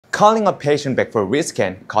Calling a patient back for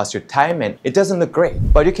rescan costs you time and it doesn't look great.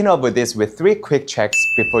 But you can avoid this with 3 quick checks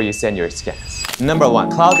before you send your scans. Number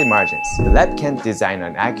 1. Cloudy margins. The lab can't design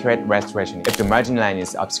an accurate restoration if the margin line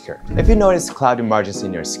is obscured. If you notice cloudy margins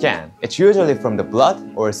in your scan, it's usually from the blood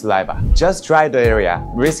or saliva. Just dry the area,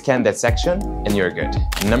 rescan that section, and you're good.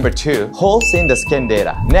 Number 2. Holes in the scan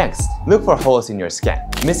data. Next, look for holes in your scan.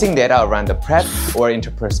 Missing data around the prep or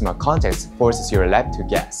interpersonal context forces your lab to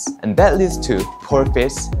guess, and that leads to poor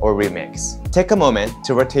fits or remakes. Take a moment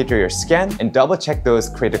to rotate your scan and double-check those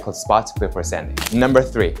critical spots before sending. Number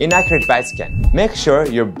 3. Inaccurate bite scan. Make sure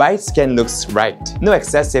your bite scan looks right. No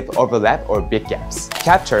excessive overlap or big gaps.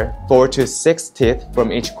 Capture 4 to 6 teeth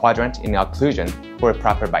from each quadrant in occlusion for a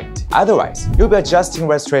proper bite. Otherwise, you'll be adjusting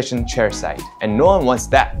restoration chair side, and no one wants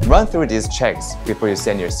that. Run through these checks before you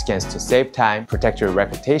send your scans to save time, protect your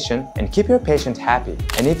reputation, and keep your patient happy.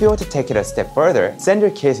 And if you want to take it a step further, send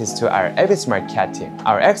your cases to our Smart CAT team.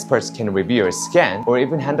 Our experts can review your scan or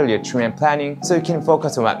even handle your treatment planning so you can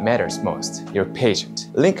focus on what matters most, your patient.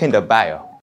 Link in the bio.